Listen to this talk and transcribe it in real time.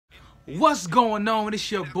What's going on?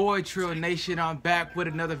 It's your boy Trill Nation. I'm back with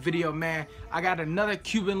another video, man. I got another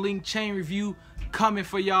Cuban link chain review coming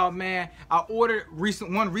for y'all, man. I ordered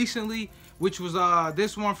one recently, which was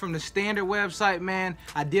this one from the Standard website, man.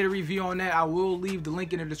 I did a review on that. I will leave the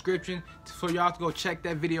link in the description for y'all to go check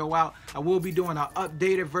that video out. I will be doing an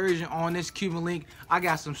updated version on this Cuban link. I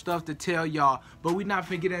got some stuff to tell y'all, but we're not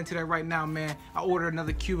finna get into that right now, man. I ordered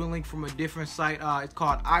another Cuban link from a different site. It's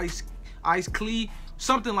called IceClique,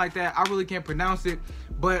 something like that. I really can't pronounce it,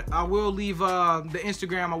 but I will leave the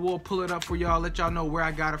Instagram. I will pull it up for y'all, let y'all know where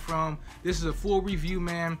I got it from. This is a full review,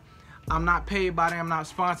 man. I'm not paid by them, I'm not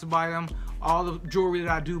sponsored by them. All the jewelry that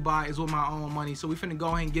I do buy is with my own money. So we finna go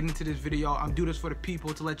ahead and get into this video. I'm doing this for the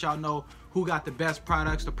people to let y'all know who got the best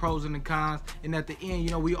products, the pros and the cons. And at the end, you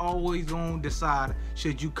know, we always gonna decide,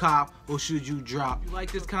 should you cop or should you drop? If you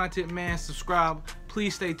like this content, man, subscribe.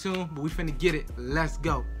 Please stay tuned, but we finna get it. Let's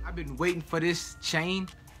go. I've been waiting for this chain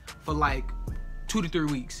for like 2 to 3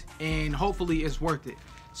 weeks, and hopefully it's worth it.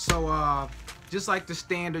 So just like the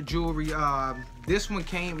standard jewelry, this one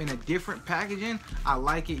came in a different packaging. I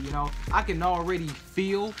like it, you know. I can already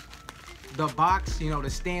feel the box. You know, the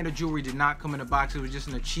standard jewelry did not come in a box. It was just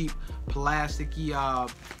in a cheap plasticky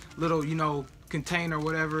little, you know, container or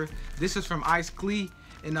whatever. This is from IceClique,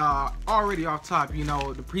 and already off top, you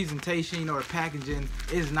know, the presentation, you know, the packaging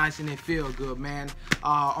is nice and it feels good, man.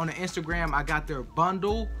 On the Instagram, I got their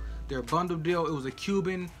bundle deal. It was a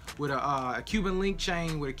Cuban with a Cuban link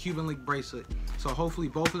chain with a Cuban link bracelet. So hopefully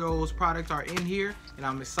both of those products are in here, and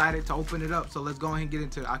I'm excited to open it up. So let's go ahead and get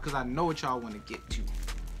into it, because I know what y'all want to get to.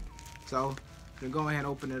 So we're gonna go ahead and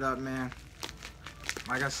open it up, man.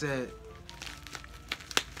 Like I said,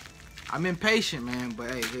 I'm impatient, man, but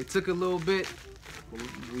hey, it took a little bit.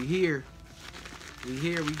 We here,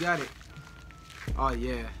 we got it. Oh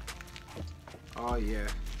yeah, oh yeah,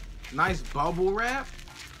 nice bubble wrap.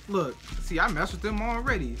 Look, see, I messed with them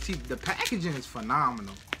already. See, the packaging is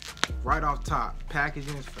phenomenal. Right off top,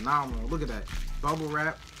 packaging is phenomenal. Look at that, bubble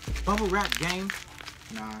wrap game.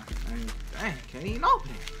 Nah, I can't even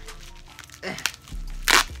open it.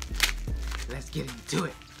 Let's get into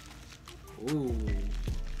it. Ooh.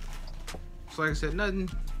 So like I said, nothing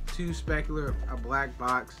too spectacular. A black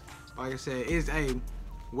box. Like I said, it's a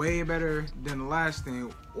way better than the last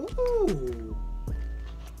thing. Ooh.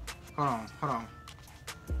 Hold on.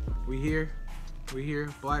 We here,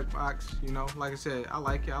 black box, you know, like I said, I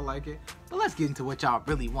like it. But let's get into what y'all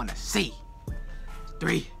really want to see.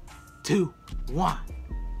 3, 2, 1.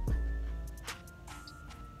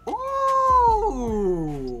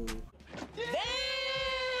 Ooh.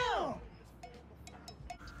 Damn!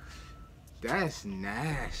 That's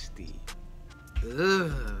nasty.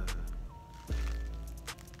 Ugh.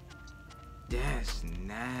 That's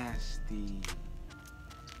nasty.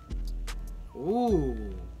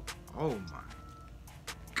 Ooh. Oh my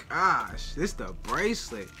gosh, this the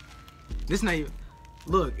bracelet. This not even,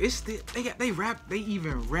 look, it's still, they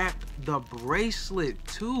even wrapped the bracelet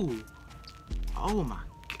too. Oh my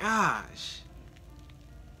gosh.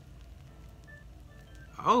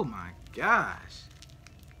 Oh my gosh.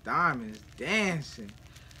 Diamonds dancing.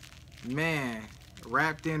 Man,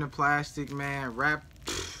 wrapped in the plastic, man.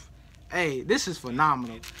 Hey, this is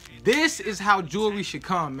phenomenal. This is how jewelry should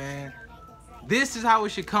come, man. This is how it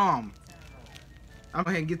should come. I'm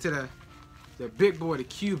gonna get to the big boy, the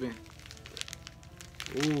Cuban.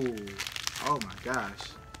 Ooh, oh my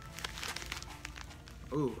gosh.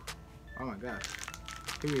 Ooh, oh my gosh.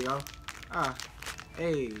 Here we go.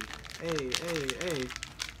 Hey.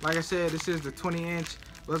 Like I said, this is the 20-inch.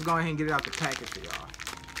 Let's go ahead and get it out the package for y'all.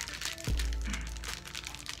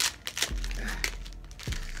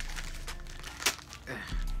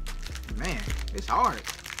 Man, it's hard.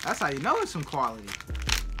 That's how you know it's some quality.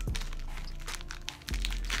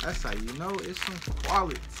 That's how you know it's some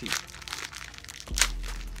quality.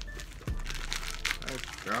 Let's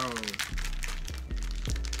go.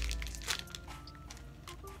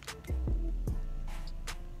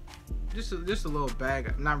 Just a little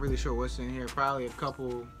bag. I'm not really sure what's in here. Probably a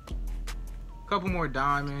couple more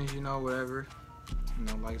diamonds, you know, whatever. You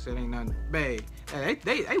know, like I said, ain't nothing. Babe, hey,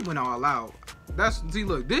 they went all out. See,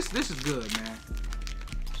 look, this is good, man.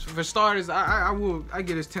 For starters, I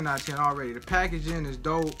get this 10 out of 10 already. The packaging is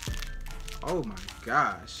dope. Oh my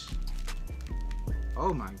gosh.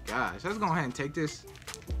 Oh my gosh. Let's go ahead and take this.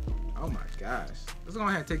 Oh my gosh. Let's go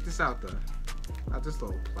ahead and take this out this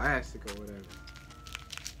little plastic or whatever.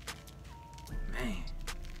 Man,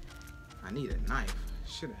 I need a knife.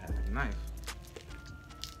 Should have had a knife.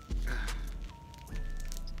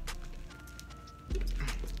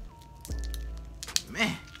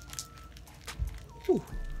 Man.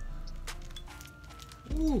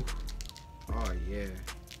 Ooh. yeah.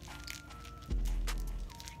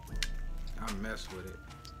 I mess with it.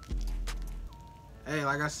 Hey,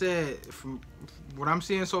 like I said, from what I'm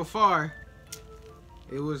seeing so far,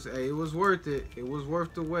 it was worth it. It was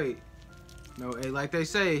worth the wait. You know, hey, like they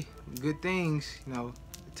say, good things, you know,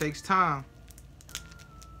 it takes time.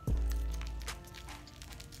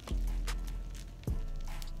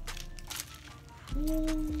 Ooh.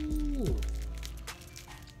 Look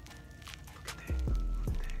at that. Look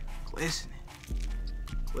at that. Glistening.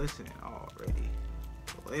 Glistening already.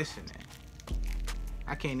 Glistening.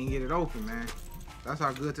 I can't even get it open, man. That's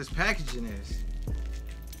how good this packaging is.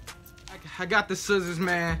 I got the scissors,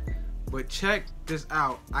 man, but check this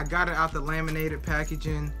out. I got it out the laminated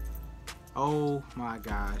packaging. Oh my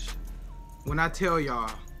gosh. When I tell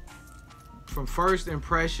y'all, from first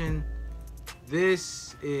impression,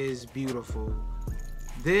 this is beautiful.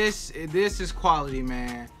 This is quality,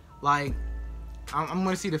 man. Like, I'm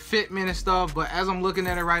gonna see the fitment and stuff, but as I'm looking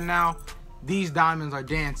at it right now, these diamonds are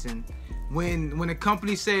dancing. When the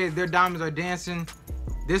company says their diamonds are dancing,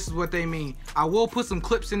 this is what they mean. I will put some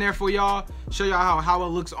clips in there for y'all, show y'all how it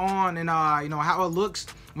looks on, and you know, how it looks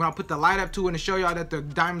when I put the light up to it, and show y'all that the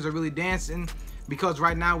diamonds are really dancing. Because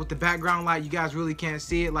right now with the background light, you guys really can't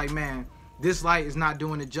see it. Like, man, this light is not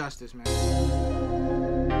doing it justice, man.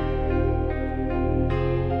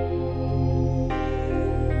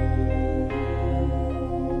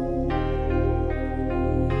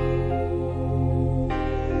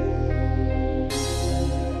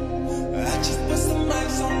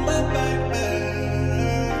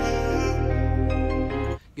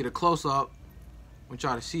 Get a close up. I want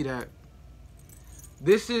y'all to see that.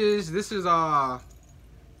 This is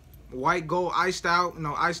white gold iced out. You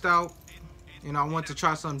know, iced out. You know, I want to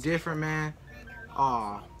try something different, man.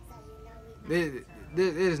 It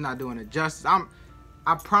is not doing it justice.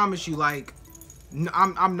 I promise you, like,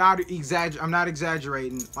 I'm not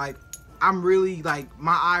exaggerating. Like, I'm really, like,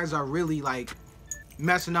 my eyes are really, like,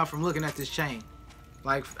 messing up from looking at this chain.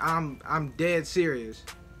 Like, I'm dead serious.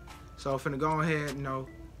 So I'm finna go ahead, you know,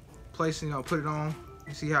 place, you know, put it on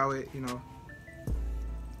and see how it, you know,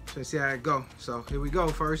 so see how it go. So here we go.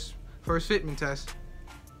 First fitment test.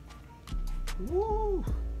 Woo!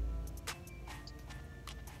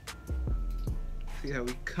 See how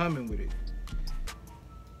we coming with it.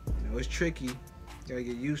 You know, it's tricky. Gotta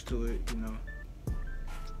get used to it, you know.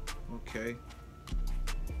 Okay.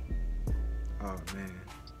 Oh man,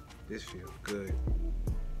 this feels good.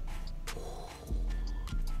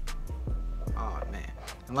 Oh man,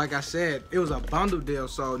 and like I said, it was a bundle deal.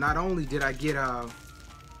 So not only did I get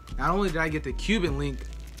the Cuban link,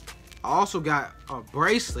 I also got a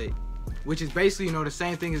bracelet, which is basically, you know, the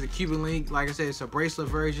same thing as the Cuban link. Like I said, it's a bracelet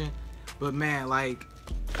version, but man, like,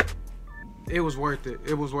 it was worth it.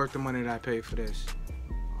 It was worth the money that I paid for this.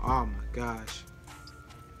 Oh my gosh,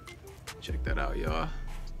 check that out, y'all.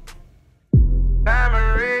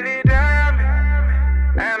 I'm really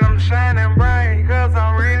diamond, and I'm shining bright, cause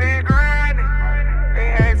I'm really grinding. They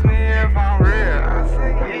ask me if I'm real, I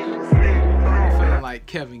say you should see. I'm feeling like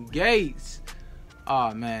Kevin Gates.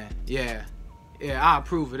 Oh man, yeah, I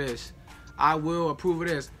approve of this. I will approve of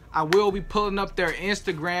this. I will be pulling up their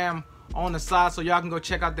Instagram on the side, so y'all can go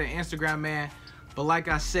check out their Instagram, man. But like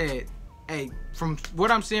I said, hey, from what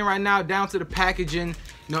I'm seeing right now, down to the packaging,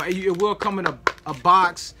 you know, it will come in a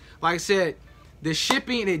box. Like I said, the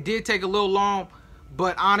shipping, it did take a little long,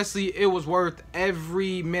 but honestly, it was worth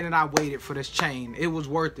every minute I waited for this chain. It was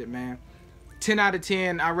worth it, man. 10 out of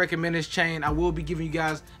 10, I recommend this chain. I will be giving you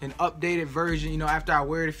guys an updated version, you know, after I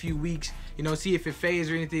wear it a few weeks, you know, see if it fades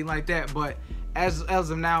or anything like that. But as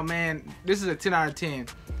of now, man, this is a 10 out of 10.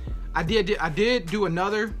 I did do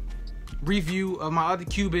another review of my other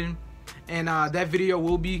Cuban, and that video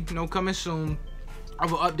will be, you know, coming soon,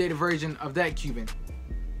 of an updated version of that Cuban.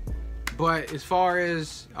 But as far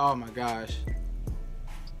as, oh my gosh,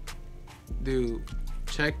 dude,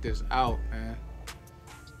 check this out, man.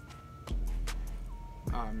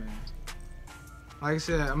 Oh man, like I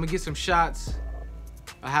said, I'm gonna get some shots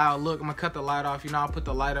of how it look. I'm gonna cut the light off, you know, I'll put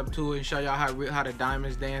the light up to it and show y'all how the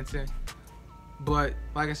diamonds dancing. But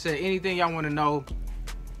like I said, anything y'all want to know,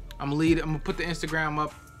 I'm gonna put the Instagram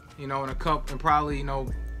up, you know, in a cup, and probably, you know,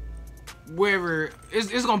 wherever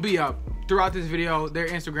it's gonna be up throughout this video. Their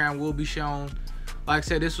Instagram will be shown. Like I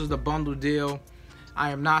said, this was the bundle deal.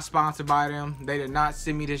 I am not sponsored by them. They did not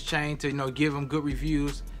send me this chain to, you know, give them good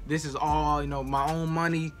reviews. This is all, you know, my own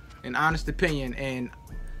money and honest opinion. And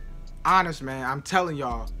honest, man, I'm telling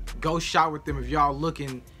y'all, go shop with them if y'all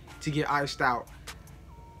looking to get iced out.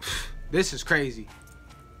 This is crazy,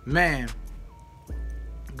 man.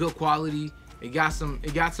 Good quality. It got some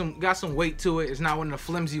weight to it. It's not one of the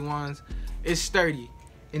flimsy ones. It's sturdy.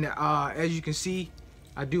 And as you can see,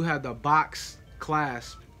 I do have the box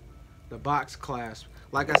clasp. The box clasp.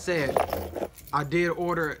 Like I said, I did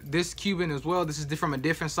order this Cuban as well. This is from a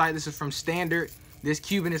different site. This is from Standard. This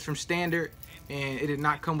Cuban is from Standard, and it did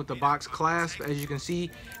not come with the box clasp, as you can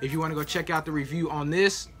see. If you want to go check out the review on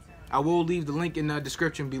this, I will leave the link in the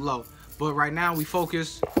description below. But right now we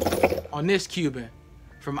focus on this Cuban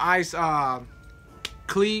from IceClique.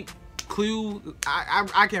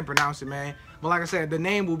 I can't pronounce it, man. But like I said, the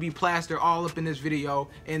name will be plastered all up in this video,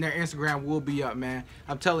 and their Instagram will be up, man.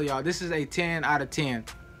 I'm telling y'all, this is a 10 out of 10.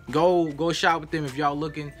 Go shop with them if y'all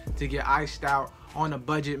looking to get iced out on a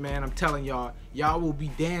budget, man. I'm telling y'all, y'all will be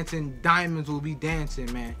dancing. Diamonds will be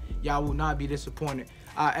dancing, man. Y'all will not be disappointed.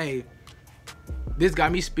 Hey, this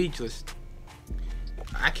got me speechless.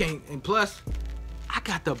 I can't, and plus, I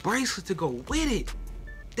got the bracelet to go with it.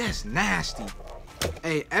 That's nasty.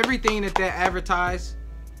 Hey, everything that they advertise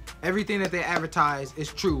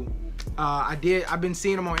is true. I've been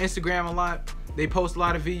seeing them on Instagram a lot. They post a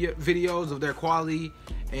lot of videos of their quality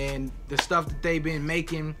and the stuff that they've been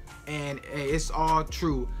making, and it's all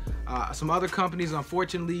true. Some other companies,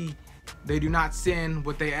 unfortunately, they do not send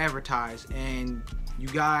what they advertise, and you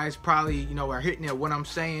guys probably, you know, are hitting at what I'm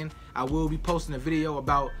saying. I will be posting a video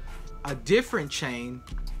about a different chain,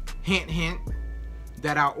 hint hint,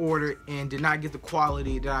 that I ordered and did not get the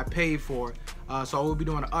quality that I paid for. So I will be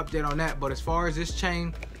doing an update on that. But as far as this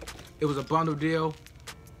chain, it was a bundle deal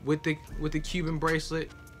with the Cuban bracelet,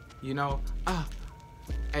 you know.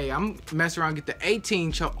 Hey, I'm messing around, get the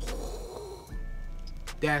 18 choke.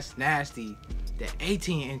 That's nasty. The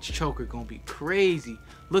 18-inch choker gonna be crazy.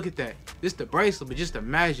 Look at that. This the bracelet, but just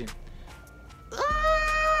imagine.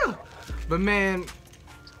 But man,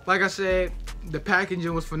 like I said, the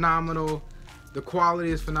packaging was phenomenal. The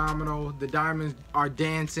quality is phenomenal. The diamonds are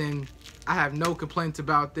dancing. I have no complaints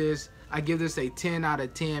about this. I give this a 10 out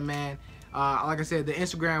of 10, man. Like I said, the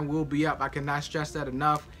Instagram will be up. I cannot stress that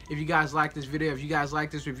enough. If you guys like this video, if you guys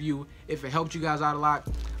like this review, if it helped you guys out a lot,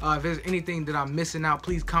 if there's anything that I'm missing out,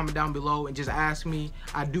 please comment down below and just ask me.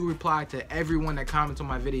 I do reply to everyone that comments on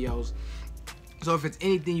my videos. So if it's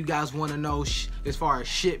anything you guys want to know as far as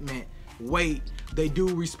shipment, weight, they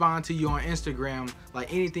do respond to you on Instagram.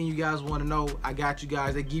 Like anything you guys want to know, I got you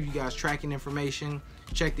guys. They give you guys tracking information.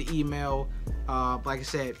 Check the email. Like I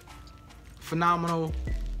said, phenomenal.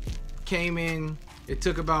 Came in, it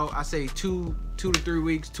took about, I say, two to 3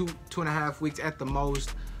 weeks, two and a half weeks at the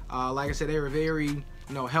most. Like I said, they were very, you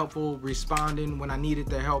know, helpful, responding when I needed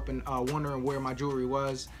their help and wondering where my jewelry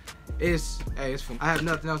was. It's fun. I have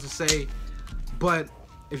nothing else to say, but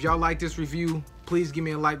if y'all like this review, please give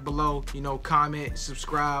me a like below, you know, comment,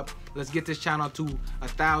 subscribe. Let's get this channel to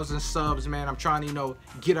 1,000 subs, man. I'm trying to, you know,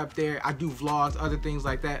 get up there. I do vlogs, other things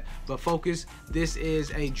like that, but focus, this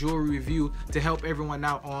is a jewelry review to help everyone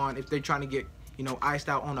out on if they're trying to get, you know, iced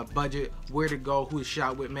out on a budget, where to go, who to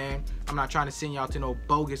shop with, man. I'm not trying to send y'all to no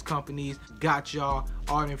bogus companies. Got y'all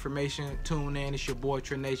all the information. Tune in. It's your boy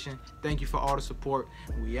Trill Nation. Thank you for all the support.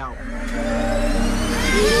 We out.